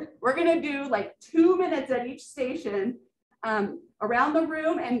 We're going to do 2 minutes at each station around the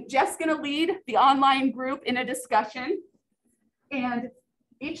room, and Jeff's going to lead the online group in a discussion. And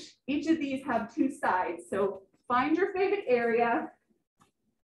each of these have 2 sides. So find your favorite area.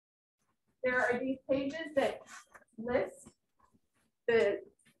 There are these pages that list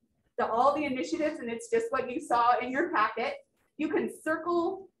all the initiatives, and it's just what you saw in your packet. You can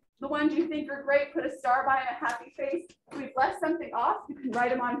circle the ones you think are great, put a star by and a happy face. If we've left something off, you can write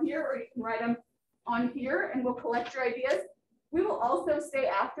them on here, or you can write them on here, and we'll collect your ideas. We will also stay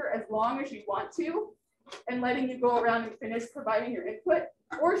after as long as you want to, and letting you go around and finish providing your input.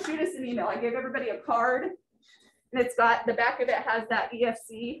 or shoot us an email. I gave everybody a card, and it's got, the back of it has that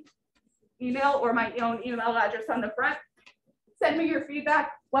EFC email or my own email address on the front. Send me your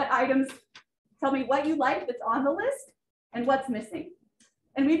feedback, what items, tell me what you like that's on the list and what's missing.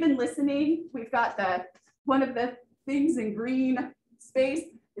 And we've been listening. We've got one of the things in green space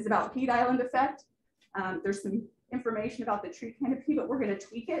is about heat island effect. There's some information about the tree canopy, but we're going to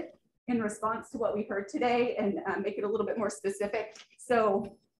tweak it in response to what we heard today and make it a little bit more specific.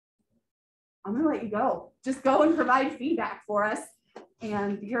 So I'm going to let you go. Just go and provide feedback for us,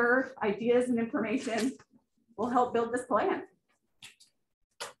 and your ideas and information will help build this plan.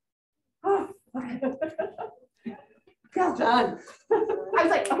 Oh, done. I was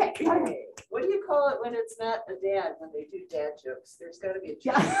like, okay. What do you call it when it's not a dad, when they do dad jokes? There's got to be a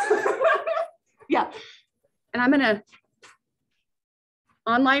joke. Yeah. Yeah. And I'm going to,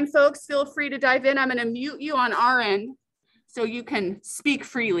 online folks, feel free to dive in. I'm going to mute you on our end so you can speak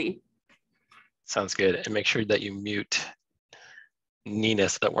freely. Sounds good. And make sure that you mute Nina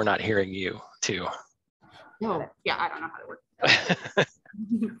so that we're not hearing you too. No. Yeah, I don't know how to work.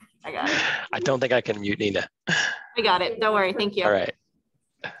 I got it. I don't think I can mute Nina. I got it. Don't worry. Thank you. All right.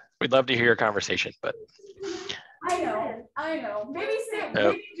 We'd love to hear your conversation, but. I know. Maybe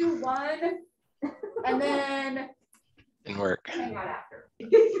maybe do one and then Didn't work. hang out after. So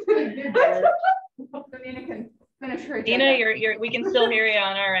Nina can finish her. Nina, we can still hear you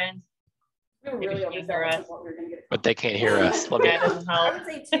on our end. We were really overzealous of what we were gonna get. But they can't hear us. Let me, That doesn't help. I would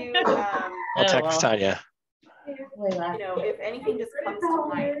say too, I'll text Tanya. you know, if anything just comes to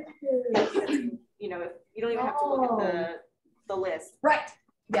mind, you know, if you don't even have to look at the list. Right.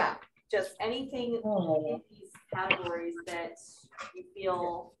 Yeah. Just anything in these categories that you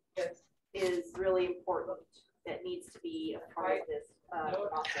feel is really important that needs to be a part of this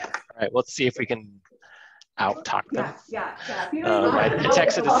process. All right, let's see if we can out talk them. Yeah. I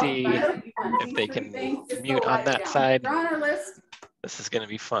texted to see if they can mute on that side. They're on our list. This is going to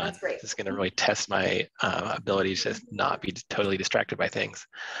be fun. That's great. This is going to really test my ability to not be totally distracted by things.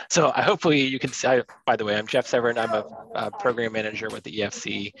 So hopefully you can see, by the way, I'm Jeff Severn. I'm a program manager with the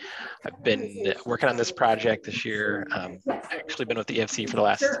EFC. I've been working on this project this year. Actually been with the EFC for the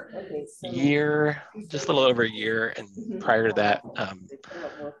last year, just a little over a year. And prior to that,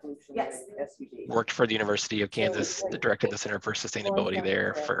 worked for the University of Kansas, directed the Center for Sustainability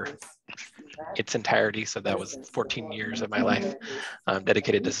there for its entirety. So that was 14 years of my life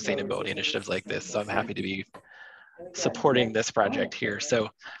dedicated to sustainability initiatives like this. So I'm happy to be supporting this project here. So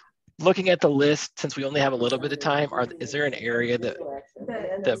looking at the list, since we only have a little bit of time, is there an area that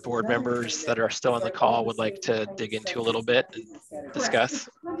the board members that are still on the call would like to dig into a little bit and discuss?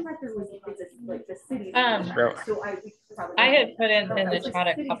 I had put in the chat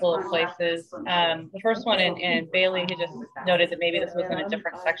a couple of places. The first one in Bailey, he just noted that maybe this was in a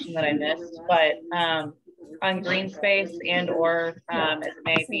different section that I missed, but on green space and or as it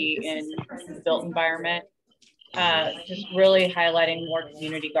may be in the built environment, just really highlighting more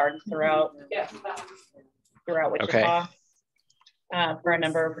community gardens throughout Wichita. For a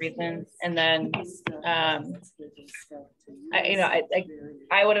number of reasons. And then, I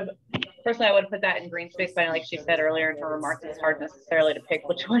would have put that in green space, but like she said earlier in her remarks, it's hard necessarily to pick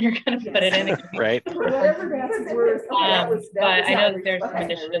which one you're going to put it in. Right. But I know that there's some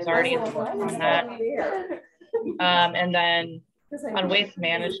initiatives already in the works on that. And then on waste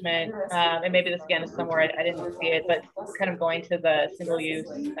management, and maybe this again is somewhere I didn't see it, but kind of going to the single-use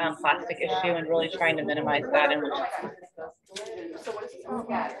plastic issue and really trying to minimize that.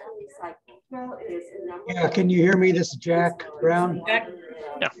 Yeah, can you hear me? This is Jack Brown. Jack?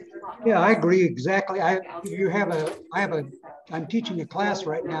 Yeah, I agree exactly. I'm teaching a class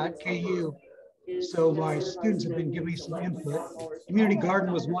right now at KU. So my students have been giving me some input. Community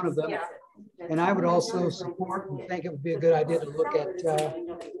garden was one of them. And I would also support and think it would be a good idea to look at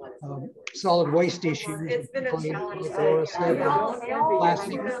solid waste issues. It's been a challenge.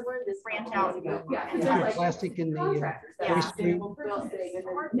 Plastic in the waste stream.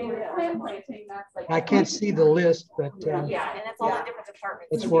 I can't see the list, but yeah, and it's all the different departments.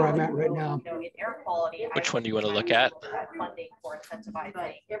 that's where I'm at right now. You know, in air quality. Which one do you want to look at? Funding for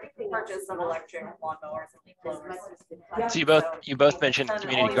incentivizing purchase of electric lawnmowers and leaf blowers. So you both mentioned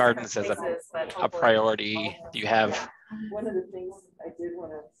community gardens as a priority. Do you have? One of the things I did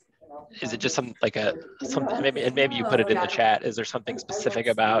want to. Is it just something maybe you put it in the chat? Is there something specific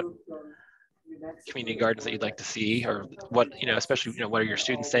about community gardens that you'd like to see, or what, especially, what are your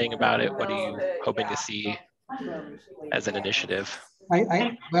students saying about it? What are you hoping to see as an initiative?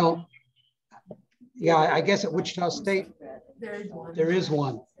 Well, yeah, I guess at Wichita State, there is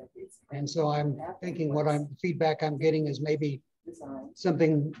one. And so I'm thinking feedback I'm getting is maybe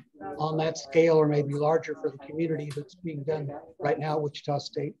something on that scale or maybe larger for the community that's being done right now at Wichita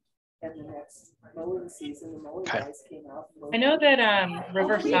State. And the next mowing season, the mowing guys came out. I know that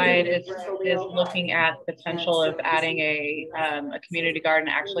Riverside is looking at potential of adding a community garden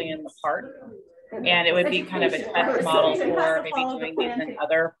actually in the park. And it would be kind of a test model for maybe doing these in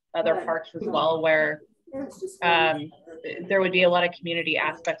other parks as well, where there would be a lot of community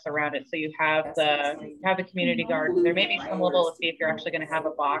aspects around it. So you have the community garden. There may be some level of if you're actually going to have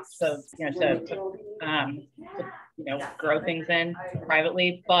a box of to grow things in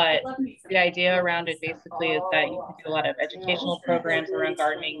privately, but the idea around it basically is that you could do a lot of educational programs around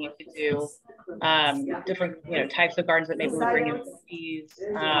gardening. You could do different types of gardens that maybe would bring in fees,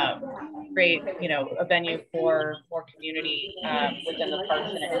 create a venue for more community within the parks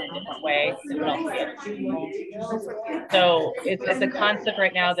in a different way. It would also be educational. So it's a concept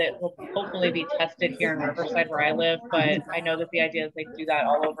right now that will hopefully be tested here in Riverside where I live, but I know that the idea is they do that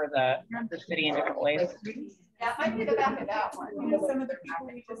all over the city in different ways. That might be the back of that one. Some of the people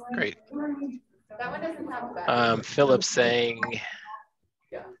we just Great. That one doesn't have a back. Philip saying.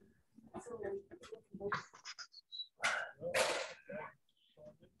 Yeah.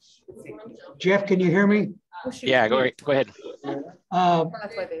 Jeff, can you hear me? Yeah, go ahead. That's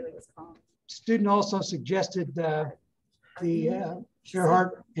why Bailey was calling. Student also suggested the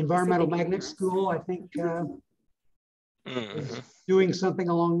Earhart Environmental Magnet School, I think, is doing something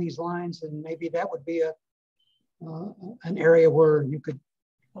along these lines, and maybe that would be an area where you could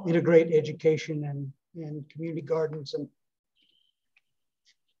integrate education and community gardens and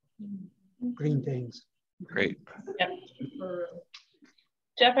green things. Great. Yep.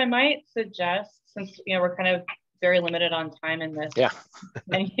 Jeff, I might suggest, since we're kind of very limited on time in this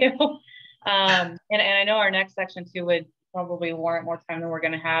menu, and I know our next section too would probably warrant more time than we're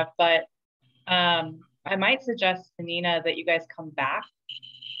going to have, but I might suggest to Nina that you guys come back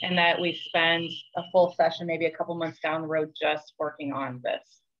and that we spend a full session, maybe a couple months down the road, just working on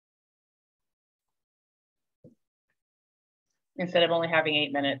this, instead of only having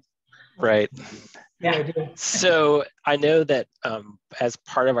 8 minutes. Right. Yeah. So I know that as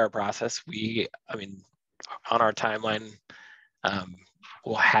part of our process, on our timeline,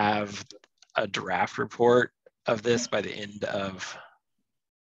 we'll have a draft report of this by the end of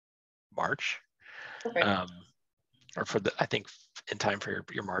March, or I think in time for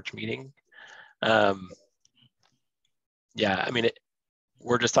your March meeting. We're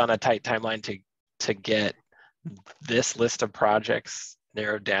just on a tight timeline to get this list of projects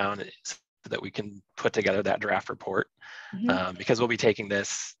narrowed down so that we can put together that draft report, because we'll be taking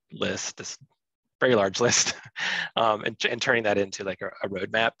this list, this very large list, and turning that into like a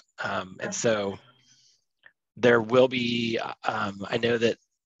roadmap. And so there will be, I know that,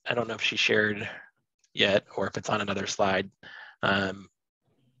 I don't know if she shared yet or if it's on another slide,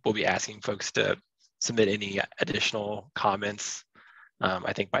 we'll be asking folks to submit any additional comments,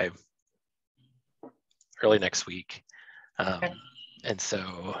 I think by early next week. And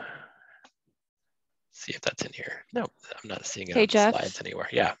so, see if that's in here. No, I'm not seeing it on the slides anywhere.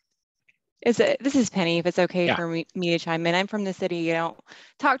 Yeah. This is Penny, if it's okay for me to chime in. I'm from the city. I don't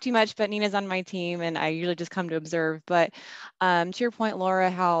talk too much, but Nina's on my team and I usually just come to observe. But to your point,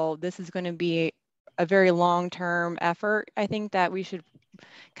 Laura, how this is going to be a very long-term effort, I think that we should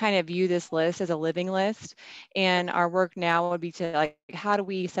kind of view this list as a living list. And our work now would be to how do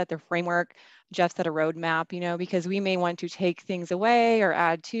we set the framework? Jeff set a roadmap, because we may want to take things away or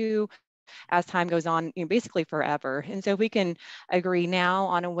add to as time goes on, basically forever. And so if we can agree now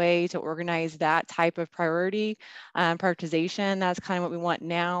on a way to organize that type of prioritization, that's kind of what we want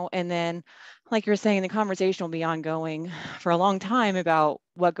now. And then, like you're saying, the conversation will be ongoing for a long time about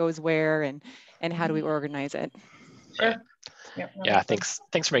what goes where and how do we organize it. Right. Yeah, thanks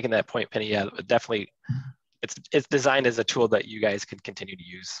for making that point, Penny. Yeah, definitely. It's designed as a tool that you guys can continue to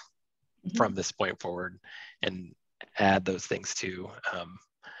use from this point forward and add those things to.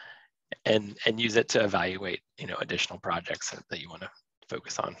 And use it to evaluate, additional projects that you want to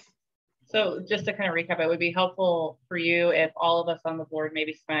focus on. So just to kind of recap, it would be helpful for you if all of us on the board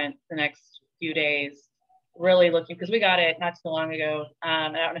maybe spent the next few days really looking, because we got it not too long ago. I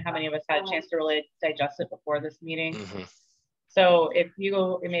don't know how many of us had a chance to really digest it before this meeting. So if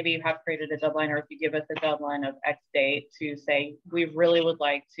you maybe you have created a deadline, or if you give us a deadline of X date to say, we really would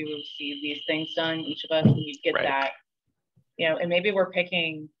like to receive these things done, each of us, and you get that, and maybe we're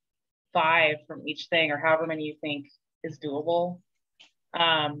picking 5 from each thing, or however many you think is doable,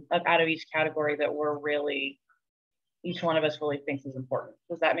 out of each category that each one of us really thinks is important.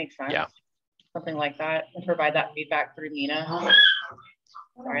 Does that make sense? Yeah. Something like that, and provide that feedback through Nina.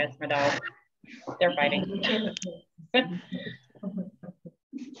 Sorry, that's my dog. They're fighting.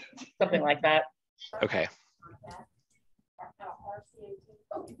 Something like that. Okay.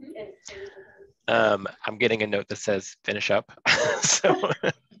 I'm getting a note that says finish up. So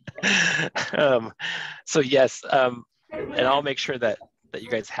yes, and I'll make sure that you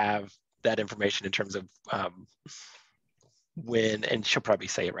guys have that information in terms of when, and she'll probably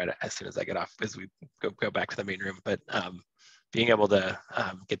say it right as soon as I get off as we go back to the main room, but being able to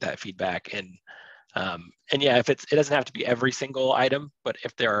get that feedback and yeah, if it doesn't have to be every single item, but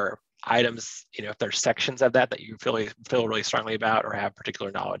if there are items, you know, if there's sections of that you feel really strongly about or have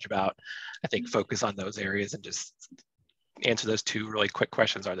particular knowledge about, I think focus on those areas and just answer those two really quick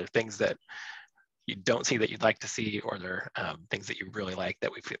questions. Are there things that you don't see that you'd like to see, or there things that you really like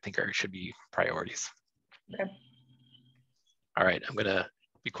that we think should be priorities? Okay. All right, I'm gonna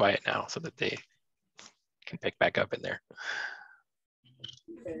be quiet now so that they can pick back up in there.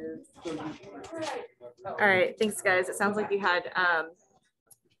 All right, thanks guys. It sounds like you had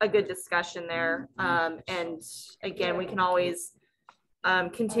a good discussion there. And again, we can always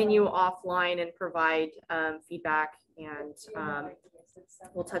continue offline and provide feedback, and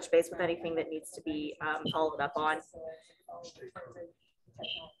we'll touch base with anything that needs to be followed up on.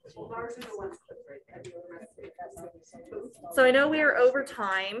 So I know we are over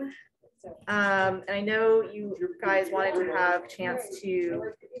time. And I know you guys wanted to have a chance to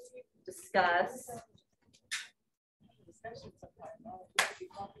discuss.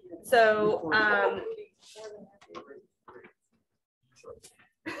 So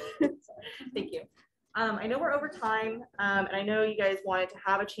thank you. I know we're over time, and I know you guys wanted to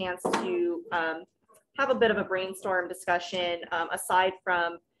have a chance to have a bit of a brainstorm discussion aside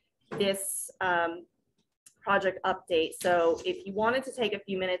from this project update. So if you wanted to take a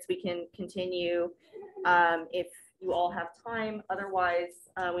few minutes, we can continue if you all have time. Otherwise,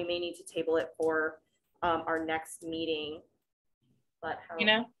 we may need to table it for our next meeting. But you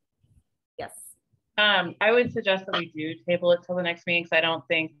know, yes. I would suggest that we do table it till the next meeting, because I don't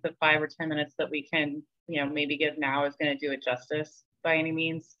think the 5 or 10 minutes that we can, you know, maybe give now is going to do it justice by any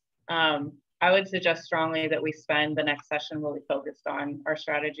means. I would suggest strongly that we spend the next session really focused on our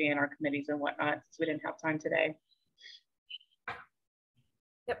strategy and our committees and whatnot, since we didn't have time today.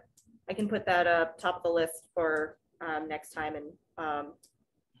 Yep, I can put that up top of the list for next time. And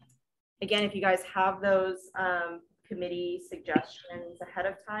again, if you guys have those committee suggestions ahead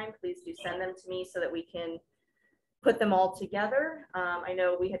of time, please do send them to me so that we can put them all together. I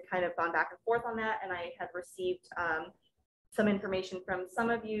know we had kind of gone back and forth on that, and I had received some information from some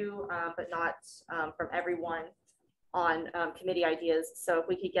of you, but not from everyone on committee ideas. So if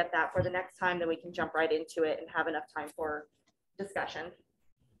we could get that for the next time, then we can jump right into it and have enough time for discussion.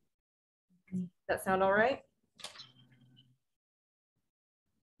 Does that sound all right?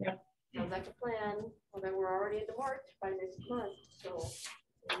 Yeah. Sounds like a plan. Well, then we're already into March by next month, so.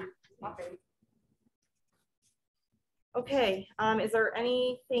 Okay, is there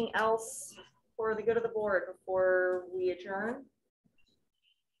anything else for the good of the board before we adjourn?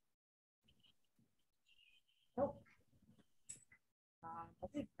 Nope.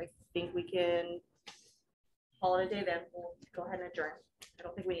 Okay, I think we can call it a day then. We'll go ahead and adjourn. I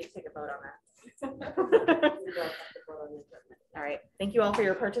don't think we need to take a vote on that. All right, thank you all for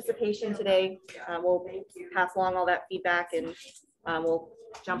your participation today. We'll pass along all that feedback, and we'll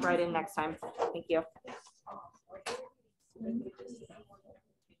jump right in next time. Thank you.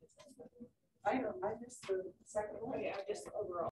 I missed the second one. Yeah, just overall.